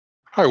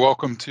Hi,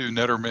 welcome to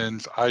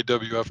Nederman's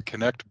IWF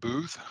Connect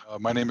booth.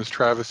 My name is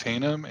Travis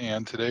Haynam,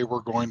 and today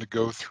we're going to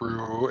go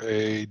through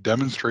a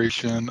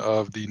demonstration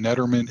of the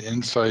Nederman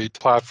InSight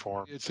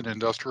platform. It's an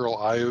industrial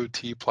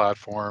IoT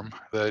platform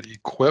that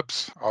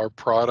equips our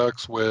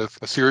products with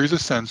a series of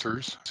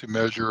sensors to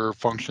measure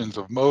functions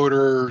of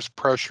motors,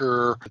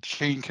 pressure,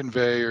 chain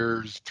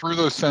conveyors. Through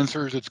those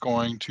sensors, it's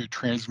going to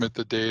transmit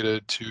the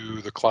data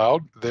to the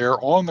cloud. There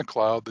on the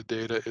cloud, the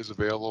data is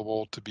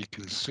available to be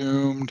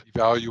consumed,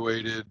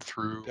 evaluated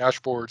through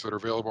dashboards that are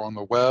available on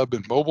the web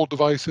and mobile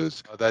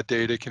devices. That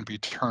data can be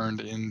turned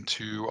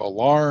into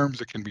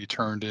alarms. It can be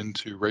turned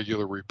into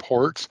regular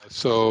reports.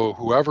 So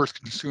whoever's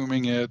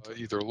consuming it,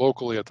 either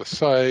locally at the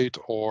site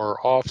or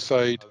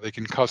off-site, they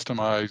can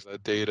customize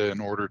that data in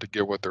order to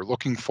get what they're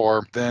looking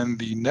for. Then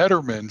the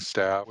Nederman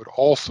staff would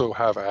also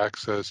have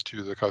access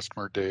to the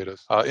customer data.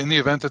 In the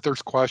event that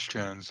there's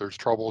questions, there's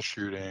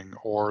troubleshooting,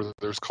 or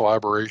there's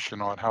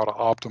collaboration on how to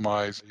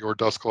optimize your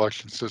dust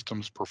collection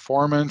system's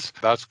performance,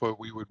 that's what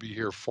we would be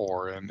here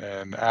for, and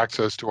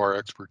access to our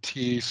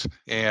expertise.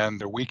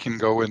 And we can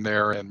go in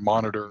there and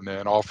monitor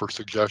and offer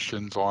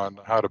suggestions on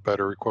how to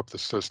better equip the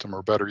system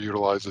or better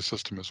utilize the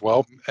system as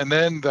well. And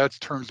then that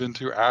turns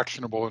into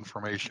actionable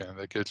information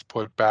that gets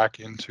put back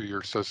into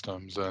your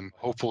systems and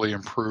hopefully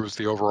improves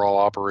the overall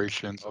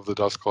operations of the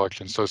dust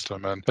collection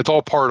system. And it's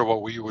all part of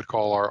what we would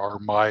call our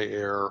My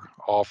Air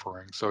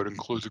offering. So it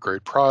includes a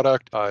great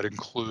product, it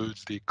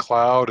includes the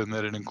cloud, and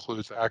then it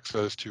includes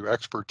access to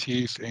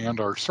expertise and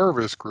our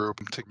service group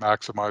to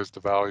maximize the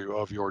value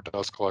of your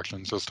dust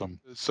collection system.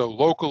 So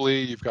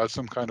locally, you've got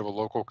some kind of a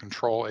local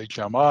control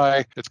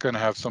HMI. It's going to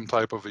have some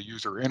type of a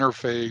user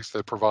interface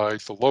that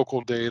provides the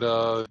local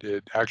data.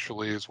 It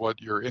actually is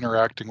what you're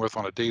interacting with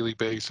on a daily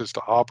basis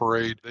to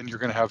operate. Then you're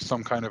going to have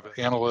some kind of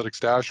analytics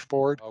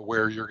dashboard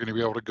where you're going to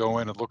be able to go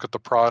in and look at the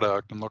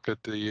product and look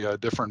at the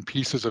different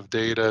pieces of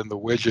data and the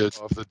widgets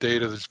of the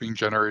data that's being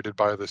generated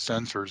by the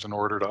sensors in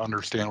order to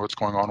understand what's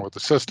going on with the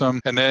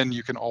system. And then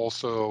you can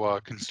also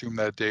consume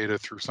that data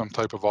through some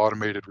type of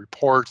automated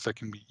reports that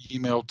can be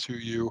emailed to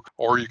you,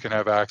 or you can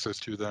have access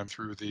to them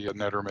through the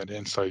Nederman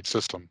InSight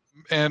system.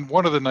 And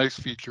one of the nice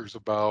features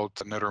about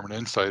Nederman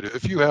InSight,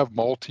 if you have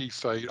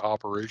multi-site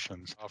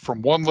operations,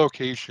 from one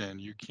location,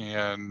 you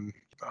can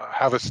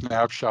have a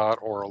snapshot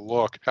or a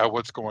look at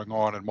what's going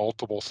on in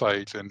multiple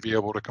sites and be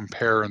able to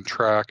compare and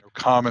track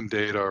common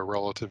data or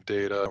relative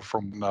data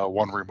from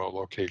one remote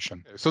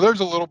location. So there's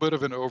a little bit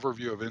of an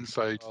overview of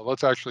InSight.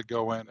 Let's actually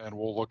go in and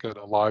we'll look at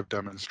a live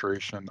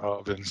demonstration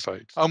of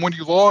InSight. When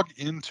you log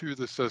into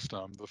the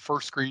system, the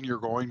first screen you're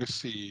going to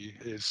see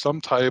is some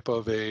type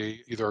of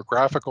either a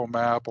graphical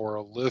map or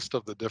a list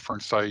of the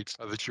different sites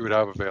that you would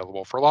have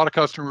available. For a lot of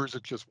customers,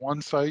 it's just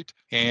one site,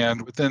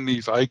 and within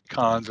these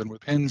icons and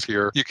with pins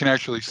here, you can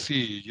actually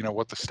see,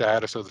 what the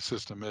status of the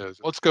system is.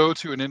 Let's go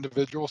to an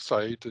individual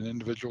site, an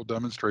individual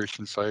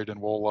demonstration site,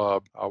 and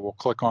we'll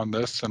click on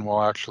this, and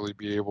we'll actually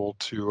be able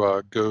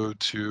to go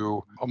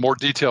to a more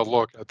detailed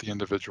look at the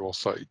individual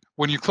site.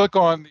 When you click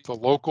on the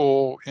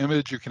local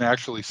image, you can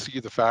actually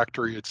see the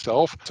factory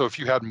itself. So if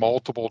you had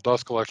multiple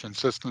dust collection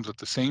systems at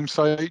the same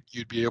site,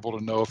 you'd be able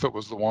to know if it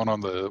was the one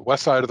on the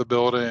west side of the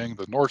building,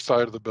 the north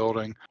side of the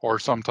building, or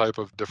some type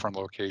of different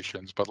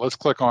locations. But let's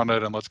click on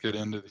it and let's get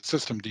into the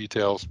system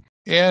details.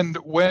 And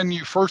when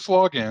you first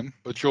log in,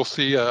 but you'll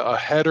see a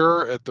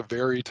header at the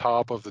very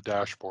top of the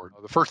dashboard.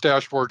 The first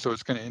dashboard, so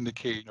it's going to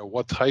indicate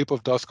what type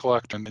of dust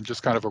collection and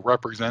just kind of a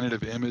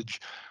representative image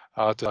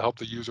to help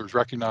the users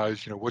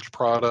recognize which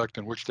product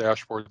and which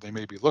dashboard they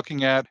may be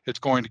looking at. It's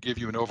going to give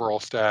you an overall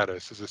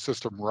status. Is the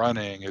system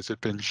running? Has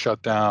it been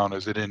shut down?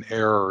 Is it in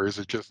error? Is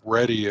it just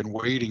ready and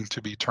waiting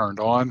to be turned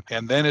on?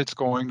 And then it's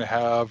going to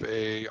have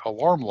a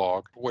alarm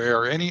log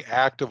where any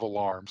active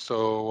alarm,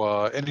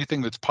 so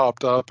anything that's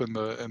popped up in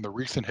the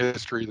recent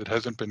history that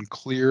hasn't been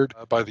cleared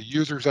by the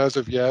users as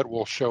of yet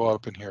will show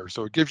up in here.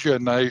 So it gives you a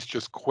nice,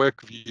 just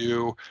quick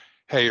view.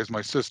 Hey, is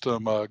my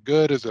system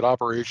good? Is it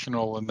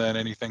operational? And then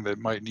anything that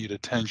might need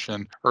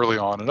attention early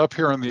on. And up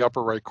here in the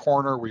upper right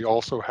corner, we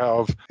also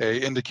have a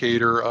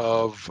indicator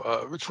of,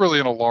 it's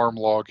really an alarm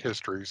log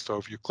history. So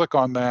if you click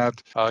on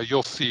that,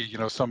 you'll see,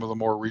 some of the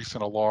more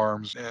recent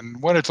alarms. And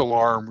when it's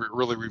alarm,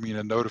 we mean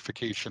a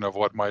notification of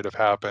what might have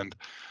happened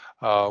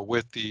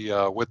with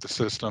the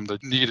system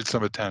that needed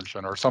some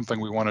attention, or something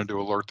we wanted to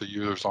alert the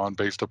users on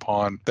based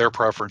upon their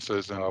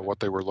preferences and what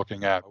they were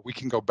looking at. We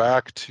can go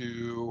back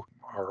to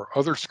our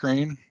other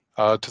screen,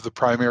 to the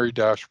primary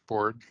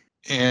dashboard.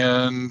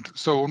 And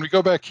so when we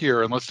go back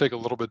here, and let's take a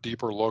little bit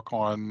deeper look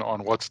on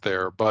what's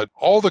there, but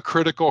all the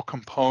critical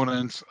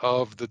components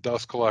of the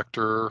dust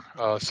collector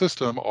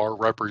system are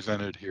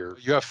represented here.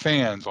 You have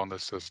fans on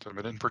this system,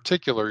 and in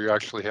particular, you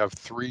actually have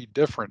 3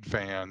 different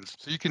fans.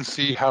 So you can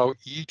see how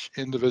each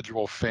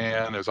individual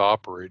fan is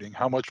operating.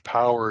 How much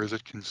power is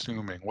it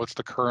consuming? What's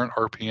the current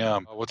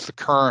RPM? What's the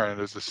current?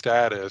 Is the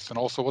status? And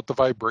also what the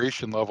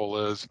vibration level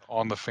is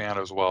on the fan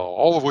as well.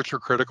 All of which are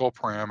critical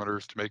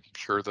parameters to making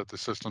sure that the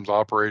system's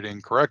operating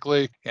operating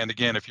correctly. And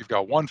again, if you've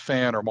got one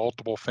fan or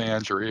multiple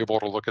fans, you're able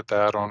to look at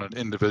that on an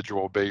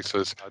individual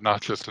basis,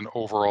 not just an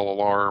overall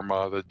alarm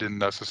that didn't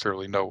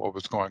necessarily know what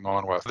was going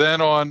on with.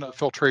 Then on the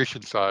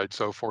filtration side,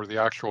 so for the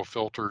actual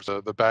filters,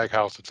 the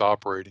baghouse that's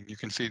operating, you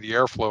can see the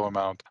airflow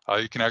amount.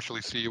 You can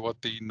actually see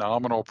what the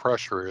nominal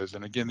pressure is.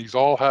 And again, these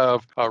all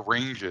have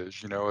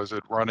ranges. Is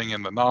it running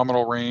in the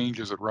nominal range?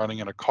 Is it running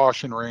in a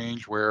caution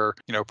range where,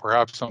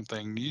 perhaps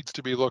something needs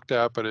to be looked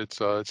at, but it's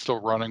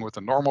still running with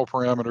the normal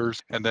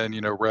parameters? And then,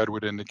 red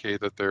would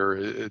indicate that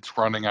it's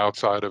running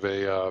outside of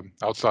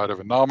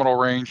a nominal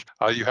range.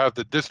 You have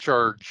the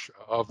discharge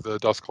of the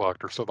dust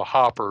collector, so the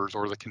hoppers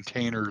or the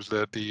containers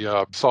that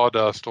the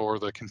sawdust or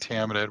the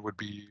contaminant would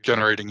be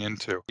generating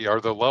into.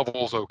 Are the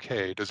levels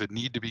okay? Does it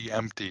need to be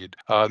emptied?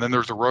 Then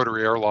there's a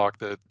rotary airlock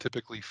that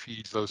typically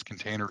feeds those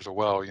containers as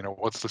well.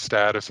 What's the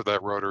status of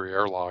that rotary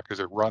airlock? Is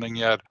it running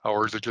yet,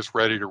 or is it just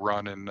ready to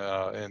run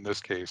in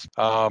this case?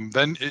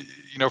 Then,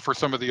 for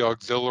some of the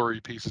auxiliary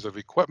pieces of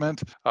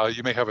equipment,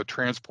 you may have a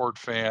transport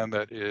fan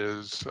that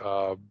is,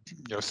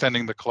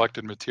 sending the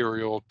collected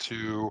material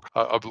to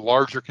a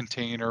larger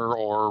container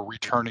or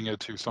returning it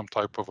to some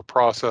type of a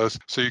process.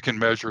 So you can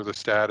measure the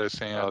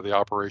status and the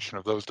operation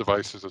of those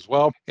devices as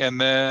well. And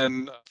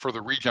then for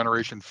the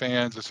regeneration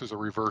fans, this is a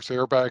reverse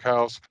airbag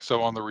house.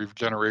 So on the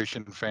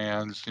regeneration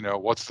fans,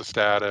 what's the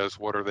status?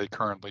 What are they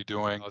currently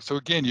doing? So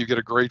again, you get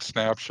a great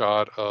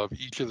snapshot of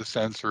each of the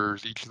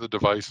sensors, each of the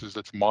devices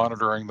that's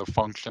monitoring the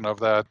function of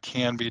that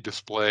can be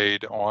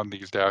displayed on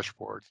these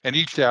dashboards. And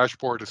each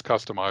dashboard is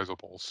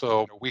customizable.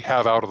 So we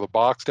have out of the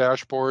box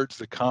dashboards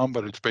that come,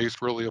 but it's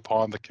based really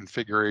upon the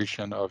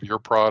configuration of your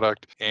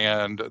product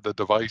and the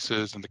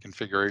devices and the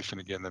configuration,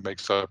 again, that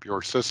makes up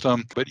your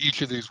system. But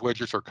each of these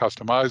widgets are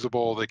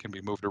customizable. They can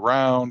be moved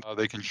around.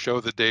 They can show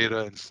the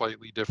data in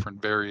slightly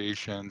different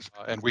variations.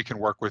 And we can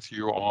work with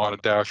you on a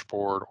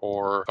dashboard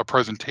or a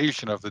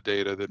presentation of the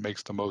data that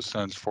makes the most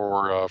sense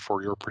for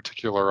your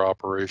particular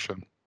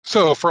operation.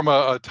 So from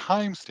a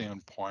time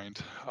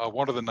standpoint,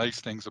 one of the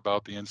nice things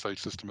about the Insight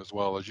system as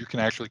well is you can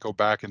actually go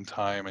back in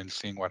time and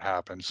seeing what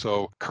happened.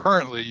 So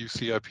currently you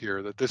see up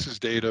here that this is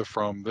data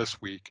from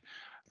this week.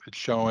 It's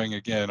showing,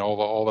 again,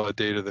 all the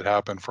data that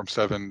happened from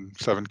seven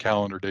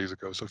calendar days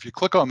ago. So if you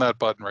click on that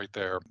button right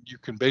there, you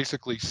can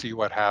basically see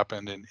what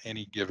happened in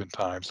any given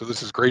time. So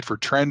this is great for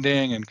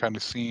trending and kind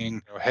of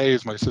seeing, hey,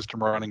 is my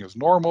system running as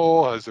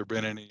normal? Has there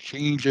been any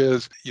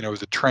changes?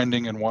 Is it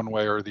trending in one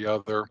way or the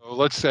other? So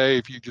let's say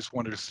if you just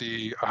wanted to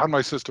see how did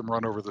my system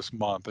run over this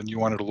month and you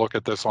wanted to look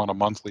at this on a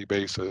monthly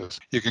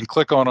basis, you can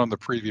click on the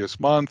previous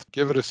month,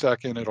 give it a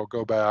second, it'll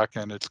go back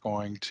and it's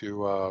going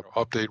to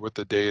update with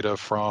the data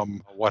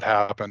from what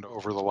happened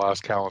over the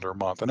last calendar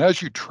month. And as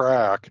you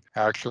track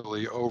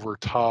actually over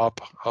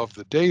top of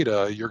the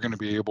data, you're going to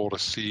be able to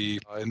see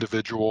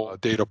individual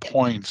data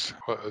points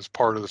as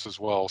part of this as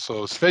well.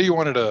 So say you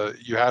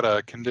had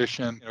a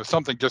condition,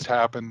 something just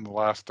happened in the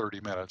last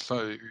 30 minutes.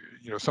 So,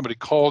 somebody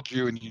called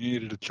you and you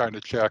needed to try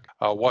to check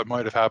what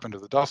might have happened to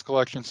the dust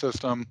collection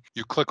system.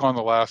 You click on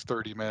the last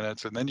 30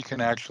 minutes and then you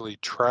can actually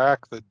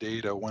track the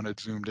data when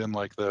it's zoomed in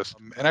like this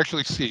and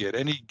actually see at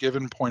any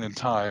given point in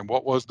time,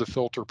 what was the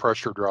filter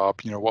pressure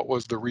drop, what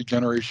was the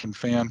regeneration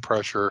fan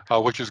pressure,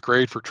 which is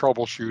great for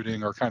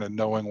troubleshooting or kind of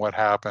knowing what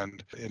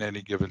happened in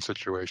any given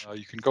situation.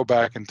 You can go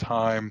back in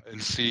time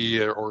and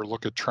see or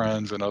look at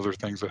trends and other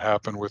things that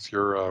happen with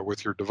your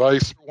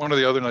device. One of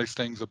the other nice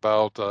things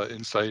about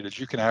Insight is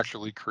you can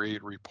actually create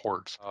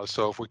reports.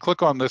 So if we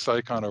click on this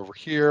icon over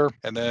here,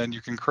 and then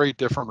you can create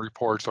different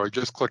reports. So I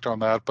just clicked on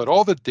that, but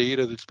all the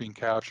data that's being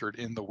captured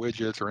in the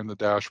widgets or in the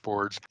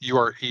dashboards, you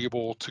are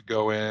able to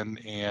go in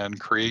and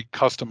create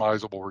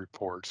customizable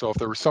reports. So if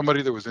there was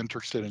somebody that was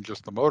interested in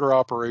just the motor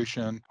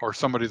operation or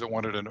somebody that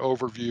wanted an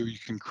overview, you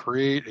can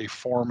create a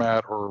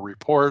format or a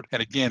report.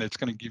 And again, it's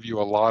going to give you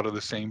a lot of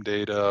the same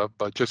data,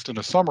 but just in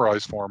a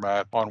summarized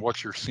format on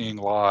what you're seeing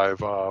live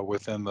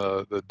within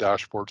the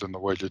dashboards and the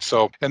widgets.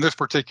 So in this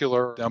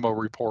particular demo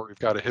report, we've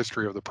got a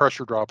history of the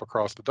pressure drop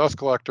across the dust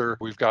collector.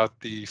 We've got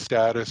the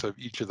status of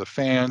each of the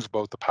fans,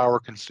 both the power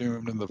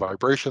consumed and the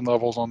vibration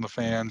levels on the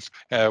fans.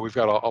 We've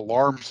got an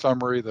alarm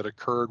summary that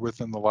occurred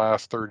within the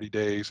last 30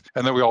 days.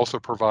 And then we also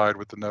provide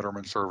with the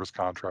Nederman service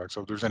contract.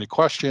 So if there's any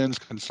questions,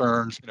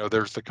 concerns,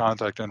 there's the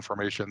contact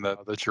information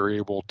that you're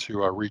able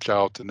to reach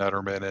out to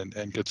Nederman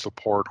and get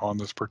support on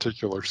this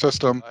particular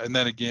system. And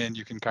then again,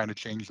 you can kind of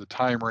change the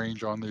time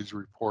range on these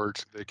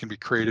reports. They can be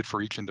created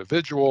for each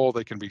individual.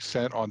 They can be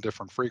sent on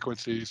different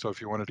frequencies. So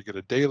if you wanted to get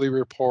a daily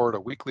report, a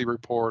weekly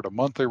report, a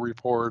monthly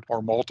report,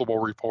 or multiple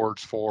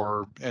reports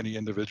for any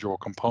individual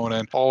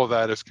component, all of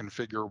that is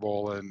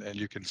configurable and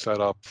you can set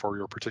up for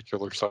your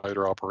particular site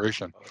or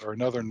operation. Or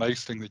another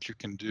nice thing that you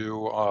can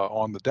do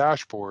on the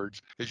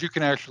dashboards is you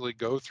can actually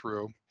go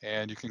through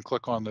and you can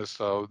click on this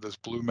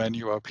blue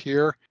menu up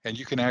here, and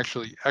you can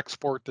actually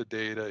export the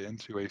data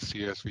into a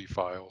CSV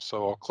file.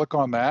 So I'll click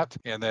on that,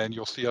 and then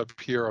you'll see up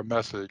here a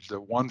message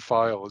that one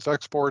file is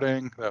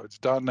exporting, that it's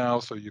done now.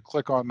 So you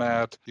click on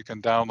that, you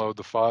can download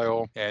the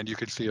file, and you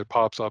can see it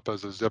pops up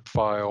as a zip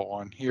file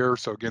on here.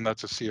 So again,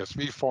 that's a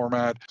CSV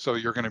format. So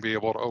you're going to be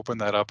able to open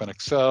that up in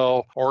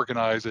Excel,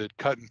 organize it,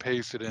 cut and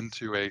paste it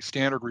into a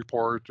standard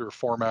report or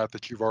format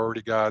that you've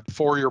already got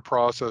for your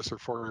process or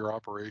for your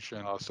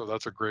operation. So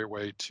that's a great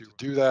way to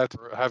do that.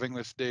 Having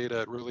this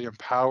data, it really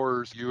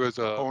empowers you as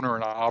a owner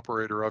and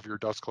operator of your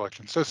dust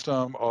collection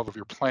system, of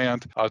your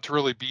plant, to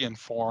really be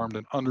informed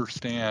and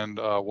understand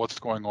what's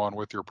going on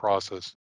with your process.